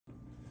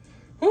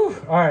Whew.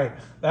 All right,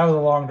 that was a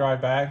long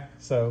drive back.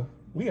 So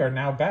we are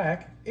now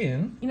back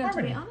in Harmony.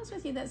 To be honest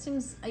with you, that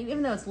seems,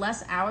 even though it's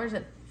less hours,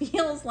 it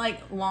feels like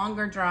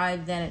longer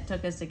drive than it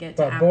took us to get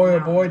to But boy, oh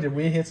boy, did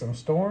we hit some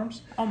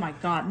storms. Oh my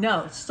God,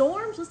 no.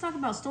 Storms? Let's talk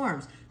about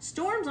storms.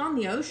 Storms on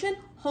the ocean?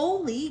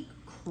 Holy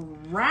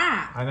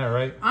crap. I know,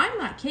 right? I'm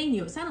not kidding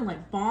you. It sounded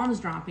like bombs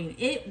dropping.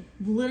 It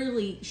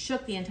literally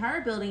shook the entire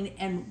building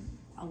and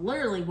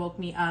literally woke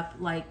me up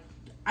like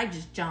I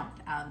just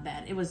jumped out of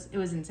bed. It was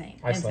insane.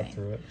 I slept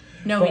through it.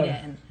 No, we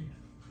didn't.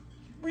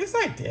 Yes,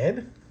 I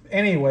did.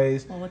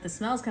 Anyways. Well, with the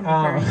smells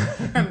coming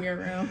from your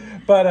room.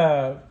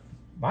 But,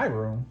 my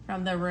room.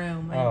 From the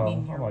room. I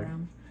mean your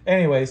room.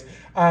 Anyways,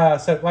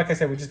 so like I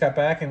said, we just got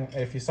back, and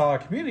if you saw our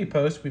community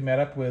post, we met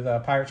up with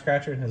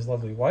PirateScratcher and his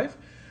lovely wife.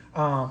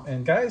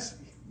 And guys,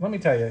 let me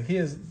tell you, he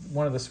is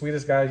one of the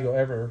sweetest guys you'll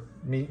ever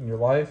meet in your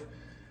life.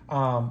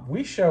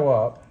 We show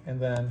up, and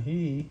then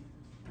he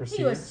proceeds.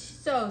 He was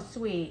so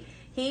sweet.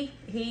 He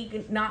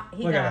got.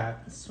 Look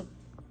at that.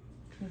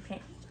 Pan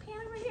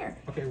over here.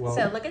 Okay, well.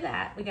 So look at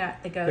that. We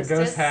got the ghost. The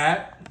ghost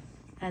hat.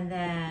 And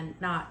then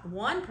not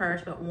one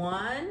purse, but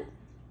 1,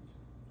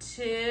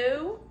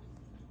 2,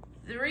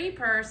 3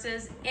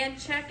 purses. And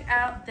check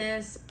out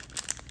this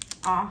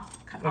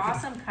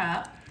awesome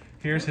cup.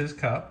 Here's his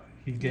cup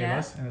he gave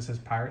us, and it says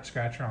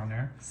PirateScratcher on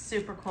there.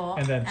 Super cool.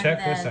 And then check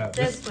this out.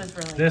 This was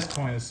really This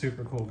cool. coin is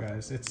super cool,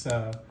 guys. It's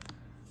an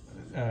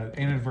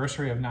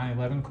anniversary of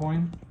 9/11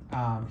 coin.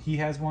 He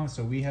has one,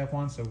 so we have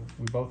one, so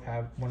we both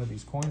have one of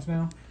these coins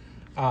now.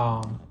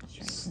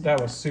 That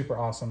was super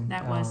awesome.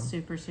 That was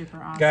super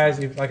awesome. Guys,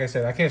 like I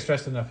said, I can't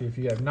stress enough, if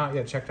you have not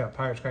yet checked out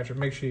PirateScratcher,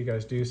 make sure you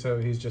guys do so.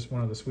 He's just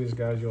one of the sweetest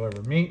guys you'll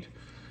ever meet.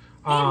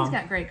 And he's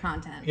got great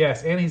content.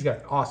 Yes, and he's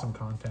got awesome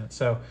content.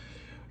 So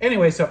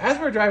anyway, so as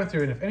we're driving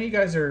through, and if any of you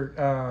guys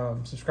are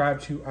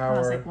subscribed to our... I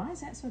was like, why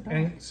is that so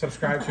dark?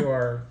 Subscribe to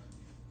our...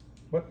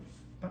 What?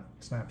 Not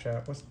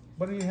Snapchat.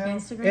 What do you have?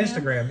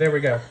 Instagram. There we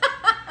go.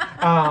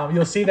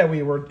 You'll see that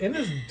we were in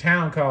this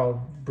town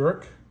called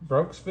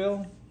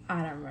Brooksville.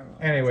 I don't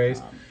remember.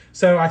 Anyways,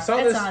 so I saw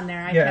this. It's on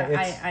there.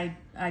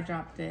 I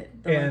dropped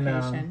it. The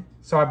location.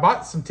 So I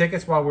bought some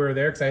tickets while we were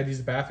there because I had to use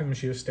the bathroom, and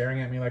she was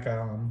staring at me like,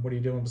 "What are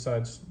you doing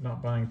besides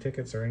not buying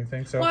tickets or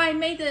anything?" So well, I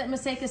made the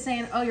mistake of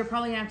saying, "Oh, you're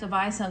probably gonna have to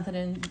buy something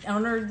in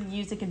order to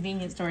use the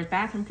convenience store's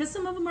bathroom," because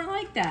some of them are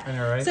like that. I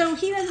know, right? So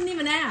he doesn't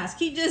even ask.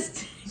 He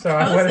just so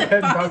I went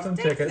ahead and bought some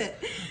tickets.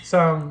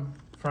 Some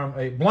from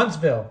a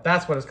Bluntsville.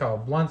 That's what it's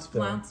called.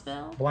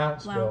 Bluntsville.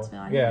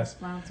 Blountesville. Yes.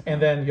 Blountesville.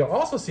 And then you'll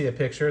also see a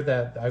picture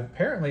that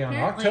apparently on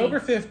October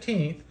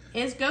 15th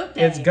is Goat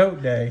Day. It's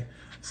Goat Day.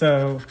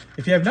 So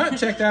if you have not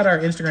checked out our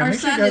Instagram, our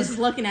son is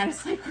looking at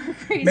us like we're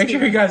crazy. Make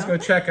sure you guys go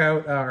check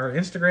out our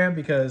Instagram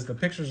because the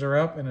pictures are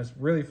up and it's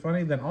really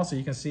funny. Then also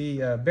you can see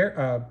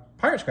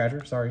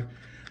PirateScratcher, sorry,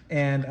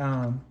 and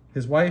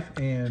his wife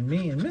and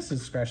me and Mrs.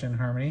 Scratch in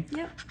Harmony.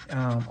 Yep.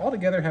 All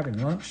together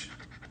having lunch.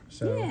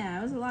 So yeah,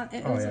 it was a lot.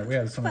 We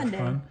had so much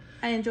fun.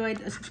 I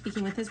enjoyed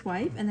speaking with his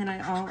wife, and then I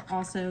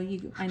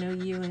know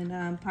you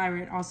and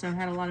Pirate also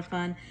had a lot of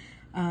fun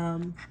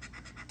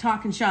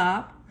talking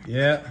shop.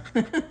 Yeah.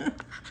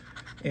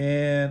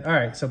 And all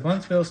right, so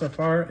Bluntsville so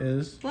far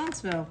is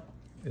Bluntsville.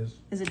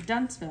 Is it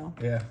Duntsville?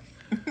 Yeah.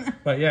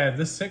 But yeah,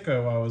 this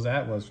Sitco I was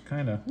at was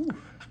kind of.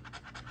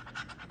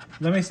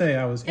 Let me say,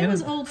 it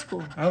was old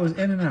school. I was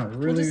in and out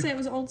really. We'll just say it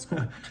was old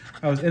school.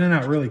 I was in and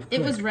out really quick.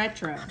 It was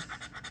retro.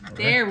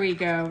 There we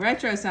go.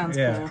 Retro sounds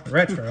cool. Yeah,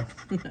 retro.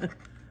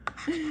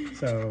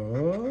 So.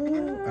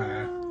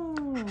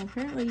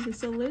 Apparently you can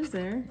still lose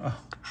there. Oh,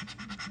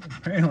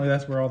 apparently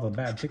that's where all the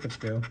bad tickets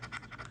go.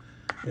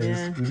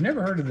 We've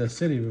never heard of this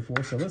city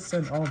before, so let's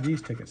send all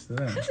these tickets to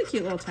them. That's a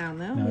cute little town,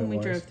 though, when we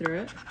drove through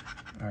it.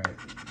 All right.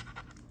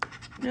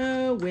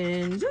 No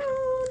win zone.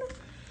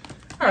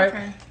 All right.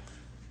 Okay.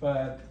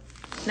 But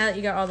now that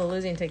you got all the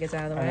losing tickets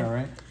out of the way. I know,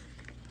 right?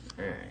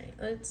 All right.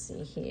 Let's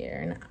see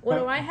here. What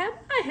do I have?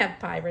 I have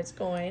Pirates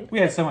going. We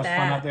had so much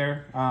fun up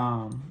there.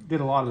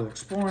 Did a lot of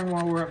exploring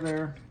while we were up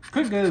there.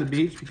 Couldn't go to the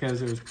beach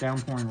because it was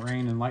downpouring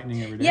rain and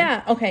lightning every day.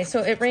 Yeah, okay.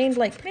 So it rained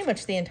like pretty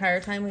much the entire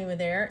time we were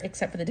there,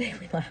 except for the day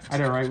we left. I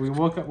know, right? We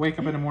wake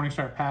up in the morning,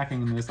 start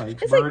packing, and it's like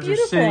it's birds like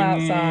beautiful are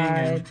singing.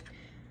 Outside.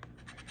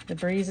 The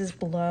breeze is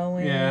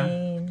blowing.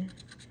 Yeah.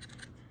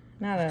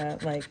 Not a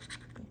like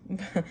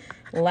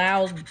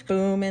loud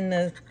boom in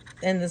the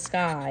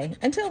sky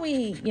until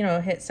we,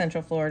 hit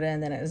Central Florida,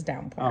 and then it was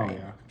downpouring. Oh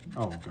yeah.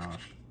 Oh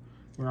gosh.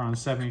 We're on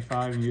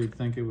 75, and you'd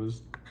think it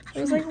was. It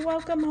was like,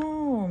 welcome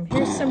home.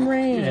 Here's some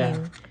rain. Yeah.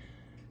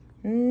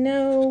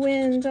 No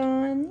wind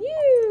on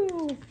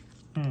you.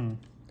 All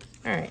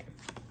right.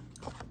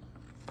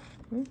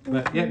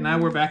 But yeah, now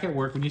we're back at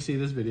work. When you see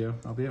this video,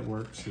 I'll be at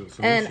work. So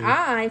and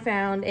I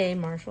found a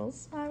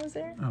Marshall's while I was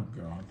there. Oh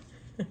God.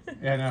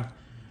 Yeah, no.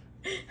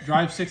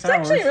 Drive 6 hours.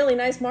 It's actually a really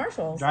nice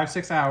Marshall's. Drive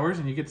 6 hours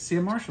and you get to see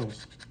a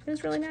Marshall's. It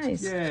was really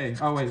nice. Yay.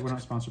 Oh wait, we're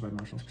not sponsored by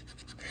Marshall's.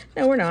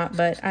 No, we're not,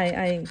 but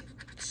I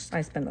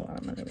spend a lot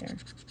of money there.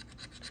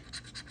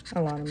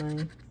 A lot of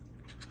money.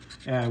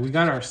 We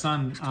got our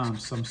son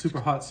some super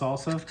hot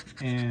salsa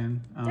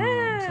and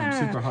some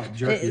super hot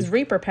jerky. It is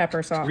Reaper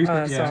pepper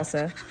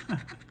salsa.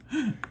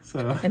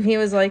 So, and he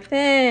was like,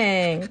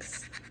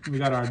 "Thanks." We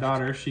got our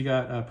daughter. She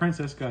got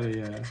Princess got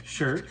a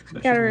shirt.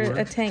 That got her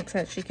a tank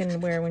that she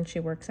can wear when she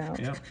works out.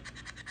 Yep.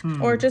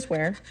 Or just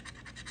wear.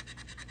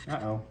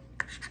 Uh-oh.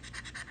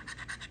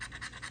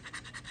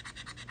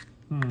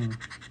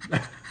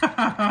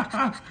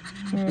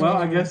 Well,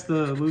 I guess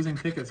the losing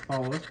tickets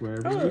follow us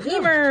wherever we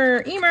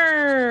go.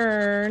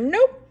 Emer.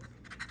 Nope.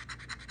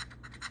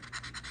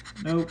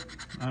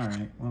 All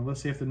right. Well,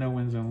 let's see if the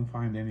no-win zone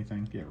find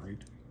anything. Yeah, right.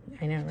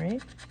 I know,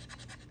 right?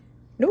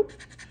 Nope.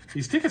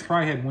 These tickets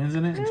probably had wins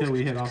in it until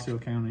we hit Osceola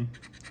County.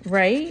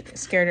 Right?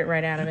 Scared it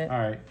right out of it. All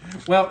right.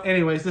 Well,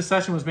 anyways, this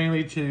session was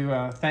mainly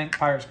to thank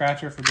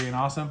PirateScratcher for being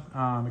awesome,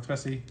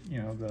 especially,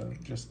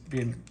 just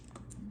being,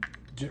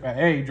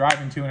 driving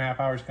 2.5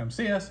 hours to come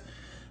see us.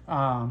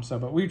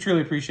 But we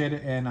truly appreciate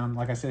it. And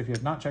like I said, if you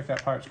have not checked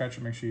out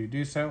PirateScratcher, make sure you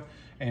do so.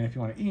 And if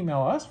you want to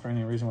email us for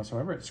any reason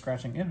whatsoever, it's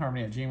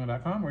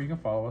scratchinginharmony@gmail.com, or you can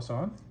follow us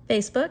on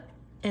Facebook,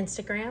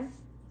 Instagram,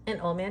 and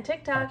Old Man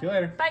TikTok. Talk to you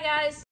later. Bye, guys.